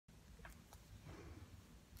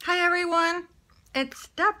everyone, it's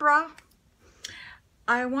Deborah.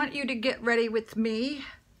 I want you to get ready with me,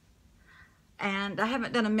 and I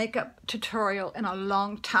haven't done a makeup tutorial in a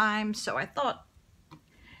long time, so I thought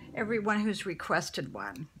everyone who's requested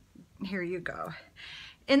one, here you go.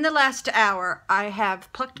 In the last hour, I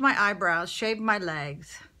have plucked my eyebrows, shaved my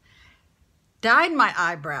legs, dyed my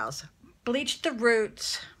eyebrows, bleached the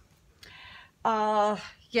roots.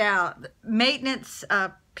 Yeah, maintenance.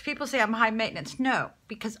 People say I'm high maintenance. No,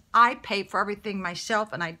 because I pay for everything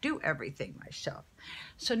myself and I do everything myself.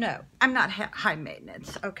 So no, I'm not high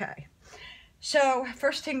maintenance. Okay. So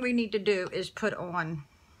first thing we need to do is put on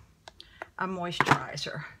a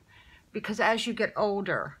moisturizer, because as you get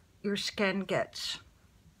older, your skin gets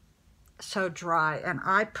so dry. And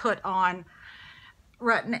I put on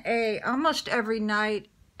Retin A almost every night,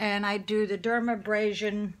 and I do the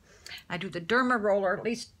dermabrasion. I do the derma roller at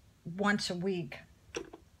least once a week.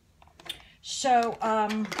 So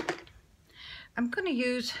I'm going to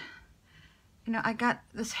use, you know, I got,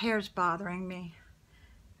 this hair's bothering me.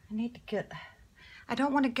 I need to get, I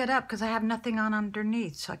don't want to get up because I have nothing on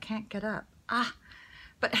underneath, so I can't get up.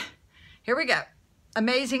 But here we go.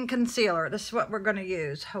 Amazing concealer. This is what we're going to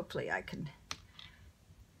use. Hopefully I can,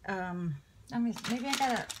 maybe I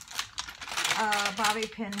got a bobby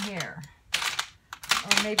pin here.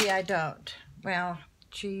 Or maybe I don't. Well,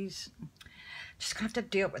 geez. Just gonna have to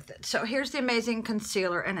deal with it. So here's the Amazing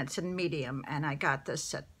Concealer, and it's in medium, and I got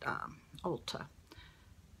this at Ulta.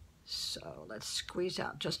 So let's squeeze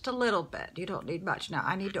out just a little bit. You don't need much. Now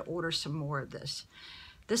I need to order some more of this.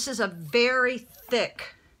 This is a very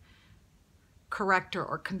thick corrector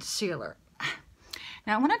or concealer.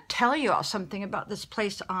 Now I want to tell you all something about this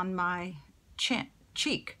place on my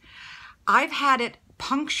cheek. I've had it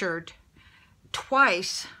punctured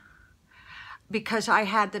twice because I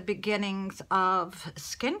had the beginnings of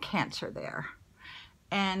skin cancer there.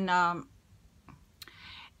 And the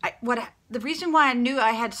reason why I knew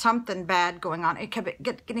I had something bad going on, it kept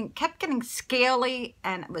getting scaly,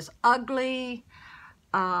 and it was ugly.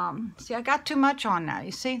 See, I got too much on now.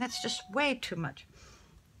 You see, that's just way too much.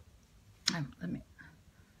 Let me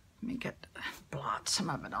blot some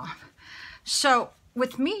of it off. So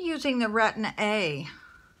with me using the Retin A,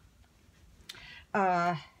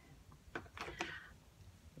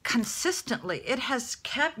 consistently, it has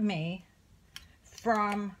kept me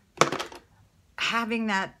from having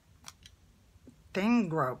that thing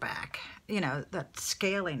grow back, you know, that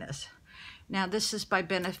scaliness. Now this is by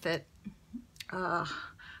Benefit.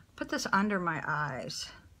 Put this under my eyes.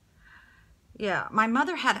 Yeah, my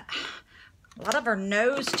mother had a lot of her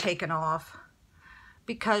nose taken off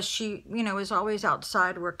because she, you know, was always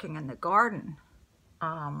outside working in the garden.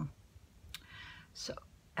 So,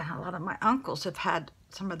 and a lot of my uncles have had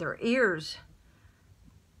some of their ears,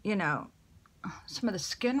 you know, some of the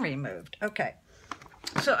skin removed. Okay,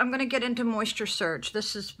 so I'm going to get into Moisture Surge.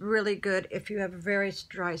 This is really good if you have very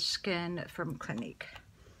dry skin, from Clinique.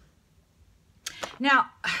 Now,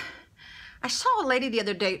 I saw a lady the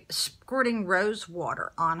other day squirting rose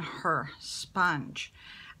water on her sponge.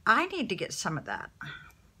 I need to get some of that.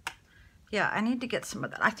 Yeah, I need to get some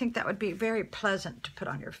of that. I think that would be very pleasant to put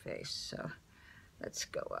on your face. So let's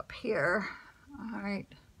go up here. All right.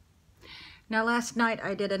 Now last night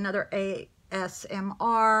I did another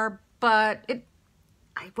ASMR, but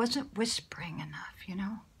I wasn't whispering enough, you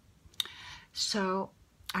know. So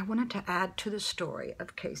I wanted to add to the story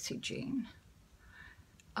of Casey Jean.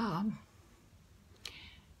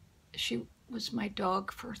 She was my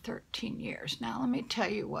dog for 13 years. Now let me tell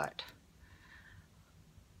you what.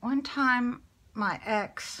 One time my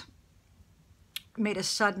ex made a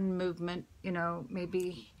sudden movement, you know,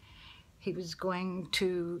 maybe he was going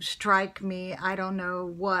to strike me, I don't know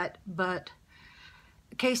what, but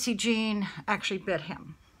Casey Jean actually bit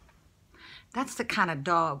him. That's the kind of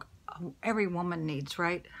dog every woman needs,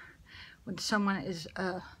 right? When someone is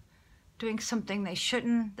doing something they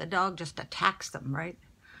shouldn't, the dog just attacks them, right?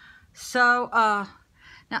 So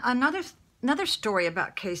now another story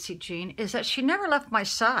about Casey Jean is that she never left my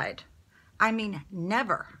side. I mean,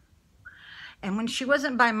 never. And when she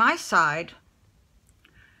wasn't by my side,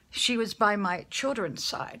 she was by my children's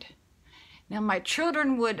side. Now my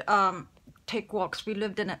children would take walks. We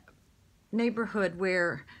lived in a neighborhood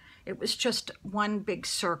where it was just one big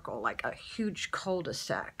circle, like a huge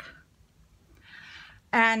cul-de-sac.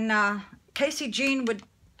 And Casey Jean would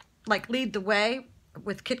like lead the way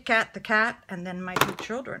with Kit Kat the cat, and then my two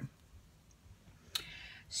children.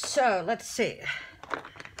 So let's see.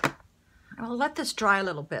 I'll let this dry a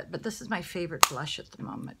little bit, but this is my favorite blush at the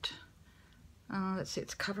moment. Let's see,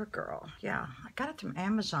 it's CoverGirl. Yeah, I got it from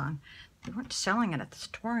Amazon. They weren't selling it at the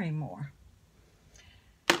store anymore.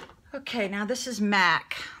 Okay, now this is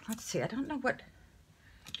MAC. Let's see, I don't know what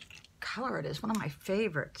color it is. One of my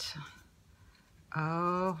favorites.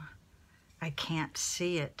 Oh, I can't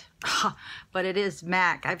see it. But it is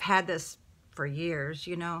MAC. I've had this for years,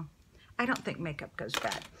 you know. I don't think makeup goes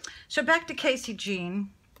bad. So back to Casey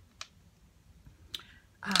Jean.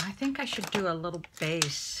 I think I should do a little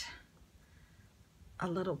base. A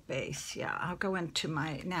little base, yeah. I'll go into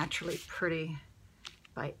my Naturally Pretty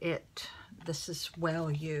by It. This is well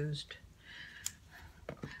used.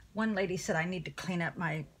 One lady said I need to clean up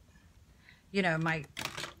my, you know, my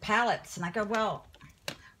palettes. And I go, well,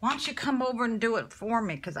 why don't you come over and do it for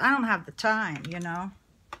me? Because I don't have the time, you know.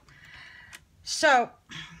 So,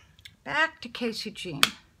 back to Casey Jean.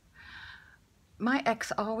 My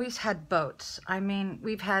ex always had boats. I mean,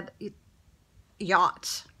 we've had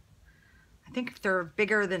yachts. I think if they're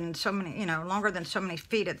bigger than so many, you know, longer than so many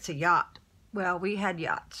feet, it's a yacht. Well, we had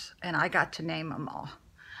yachts, and I got to name them all.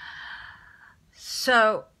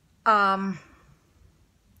 So, but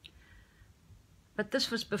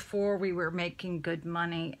this was before we were making good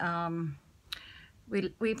money. I've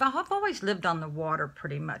always lived on the water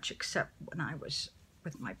pretty much, except when I was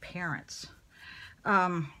with my parents.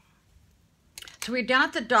 So we're down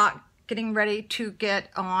at the dock getting ready to get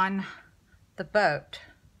on the boat.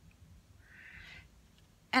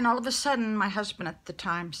 And all of a sudden, my husband at the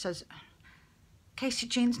time says, Casey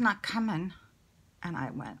Jean's not coming. And I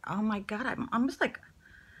went, oh my God, I almost like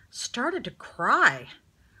started to cry.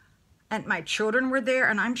 And my children were there,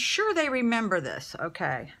 and I'm sure they remember this,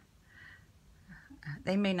 okay?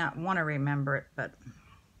 They may not want to remember it, but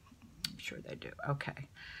I'm sure they do, okay.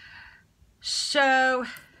 So,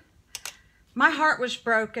 my heart was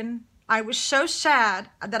broken. I was so sad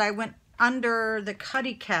that I went under the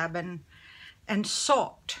cuddy cabin and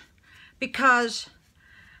sulked because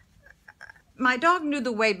my dog knew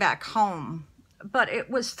the way back home, but it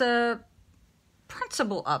was the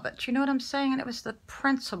principle of it. You know what I'm saying? And it was the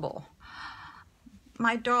principle.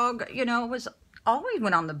 My dog, you know, was always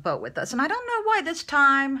went on the boat with us. And I don't know why this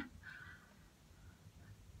time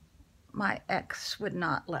my ex would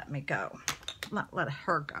not let me go, not let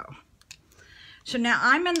her go. So now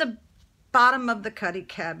I'm in the bottom of the cuddy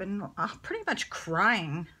cabin, pretty much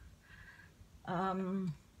crying.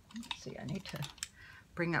 Let's see, I need to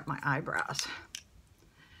bring up my eyebrows.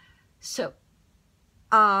 So,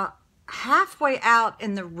 halfway out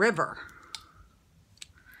in the river,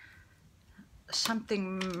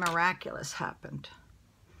 something miraculous happened.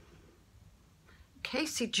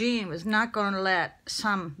 Casey Jean was not going to let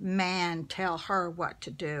some man tell her what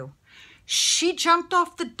to do. She jumped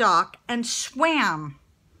off the dock and swam.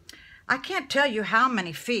 I can't tell you how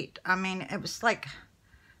many feet. I mean, it was like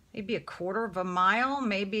maybe a quarter of a mile,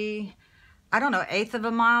 maybe, I don't know, eighth of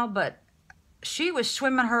a mile, but she was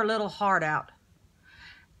swimming her little heart out.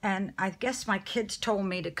 And I guess my kids told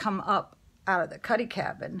me to come up out of the cuddy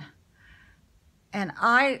cabin. And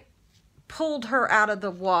I pulled her out of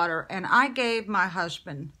the water, and I gave my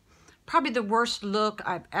husband probably the worst look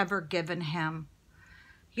I've ever given him.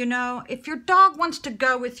 You know, if your dog wants to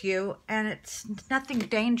go with you and it's nothing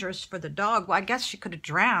dangerous for the dog, well, I guess she could have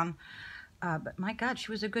drowned. But my God,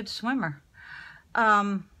 she was a good swimmer.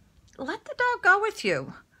 Let the dog go with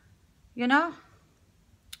you, you know?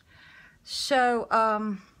 So,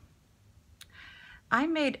 I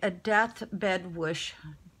made a deathbed wish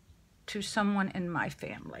to someone in my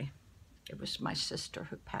family. It was my sister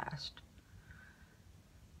who passed.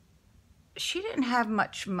 She didn't have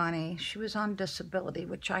much money. She was on disability,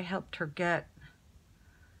 which I helped her get.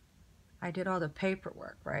 I did all the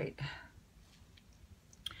paperwork, right?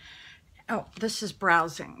 Oh, this is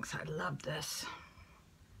Browsings. I love this.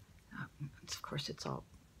 Of course, it's all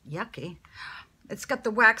yucky. It's got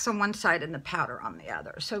the wax on one side and the powder on the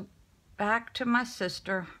other. So back to my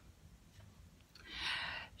sister.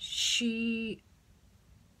 She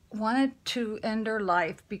wanted to end her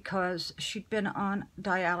life because she'd been on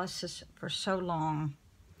dialysis for so long.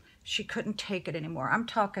 She couldn't take it anymore. I'm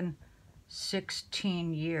talking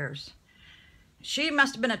 16 years. She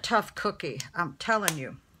must have been a tough cookie, I'm telling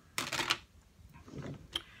you.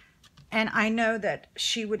 And I know that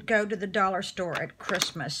she would go to the dollar store at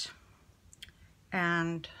Christmas.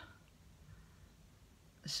 And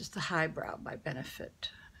this is the Highbrow by Benefit.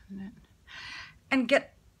 And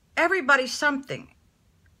get everybody something.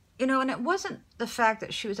 You know, and it wasn't the fact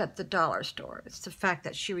that she was at the dollar store. It's the fact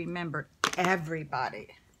that she remembered everybody.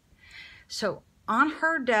 So on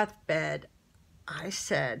her deathbed, I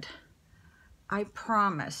said, I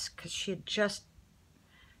promise, because she had just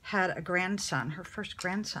had a grandson, her first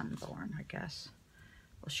grandson born, I guess.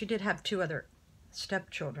 Well, she did have 2 other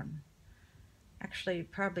stepchildren. actually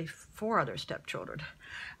probably 4 other stepchildren.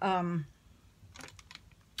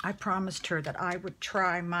 I promised her that I would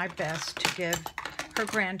try my best to give her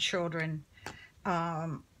grandchildren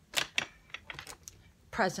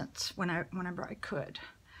presents whenever I could.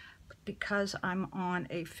 But because I'm on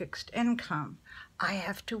a fixed income, I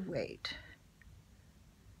have to wait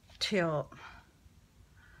till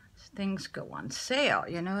things go on sale,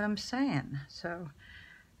 you know what I'm saying? So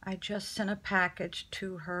I just sent a package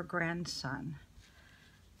to her grandson,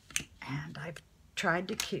 and I've tried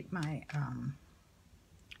to keep my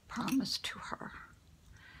promise to her.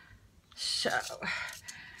 So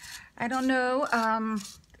I don't know,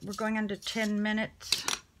 we're going into 10 minutes.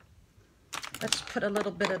 Let's put a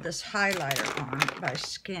little bit of this highlighter on by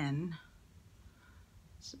Skin.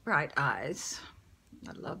 It's Bright Eyes.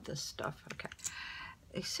 I love this stuff. Okay.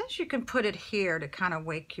 It says you can put it here to kind of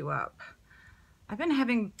wake you up. I've been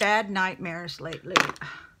having bad nightmares lately.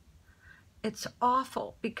 It's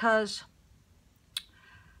awful because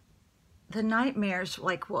the nightmares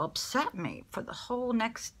like will upset me for the whole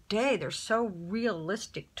next day. They're so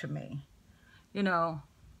realistic to me, you know.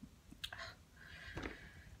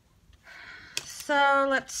 So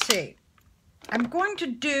let's see. I'm going to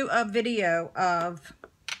do a video of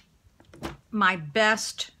my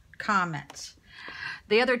best comments.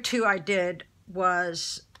 The other 2 I did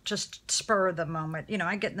was just spur of the moment. You know,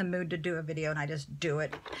 I get in the mood to do a video and I just do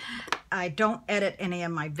it. I don't edit any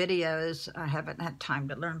of my videos. I haven't had time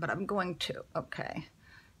to learn, but I'm going to. Okay.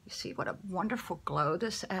 You see what a wonderful glow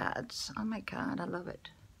this adds. Oh my God, I love it.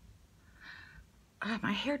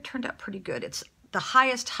 My hair turned out pretty good. It's the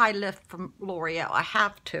highest high lift from L'Oreal. I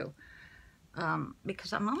have to,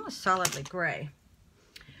 because I'm almost solidly gray.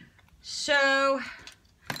 So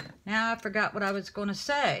now I forgot what I was going to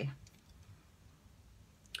say.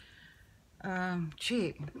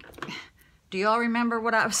 Gee, do y'all remember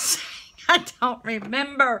what I was saying? I don't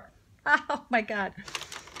remember. Oh my God,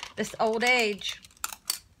 this old age.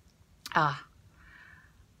 I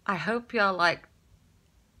hope y'all like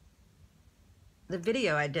the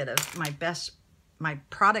video I did of my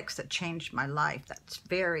products that changed my life. That's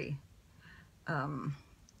very,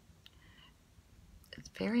 it's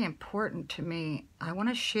very important to me. I want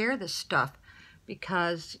to share this stuff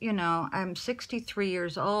because, you know, I'm 63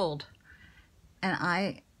 years old and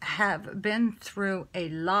I have been through a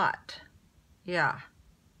lot. Yeah.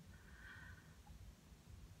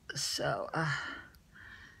 So,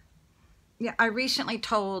 yeah, I recently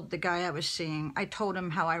told the guy I was seeing, I told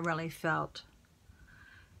him how I really felt.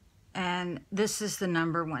 And this is the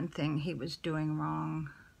 #1 thing he was doing wrong.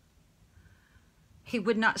 He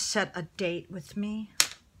would not set a date with me.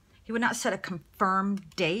 He would not set a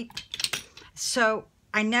confirmed date. So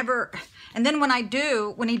I never, and then when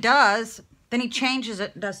he does, then he changes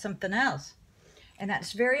it and does something else. And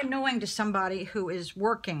that's very annoying to somebody who is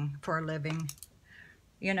working for a living,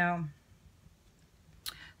 you know.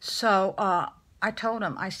 So I told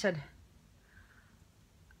him, I said,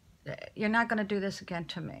 you're not going to do this again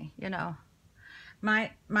to me, you know.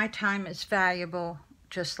 My time is valuable,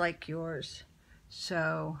 just like yours.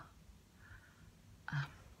 So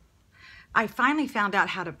I finally found out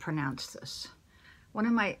how to pronounce this. One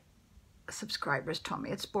of my subscribers told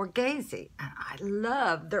me it's Borghese, and I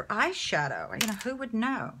love their eyeshadow. You know, who would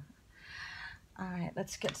know? All right,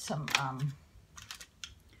 let's get some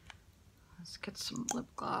lip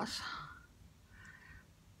gloss.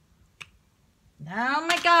 Oh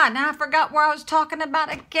my God, now I forgot where I was talking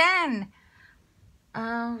about again.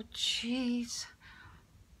 Oh, jeez.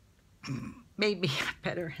 Maybe I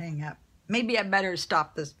better hang up. Maybe I better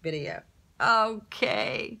stop this video.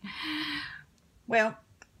 Okay. Well,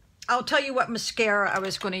 I'll tell you what mascara I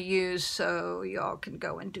was going to use so y'all can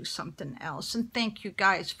go and do something else. And thank you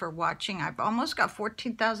guys for watching. I've almost got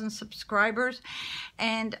 14,000 subscribers.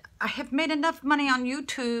 And I have made enough money on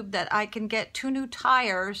YouTube that I can get 2 new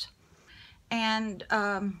tires. And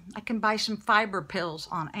I can buy some fiber pills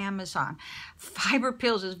on Amazon. Fiber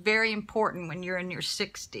pills is very important when you're in your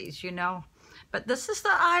 60s, you know. But this is the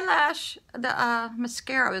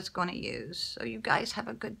mascara I was going to use. So you guys have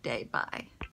a good day. Bye.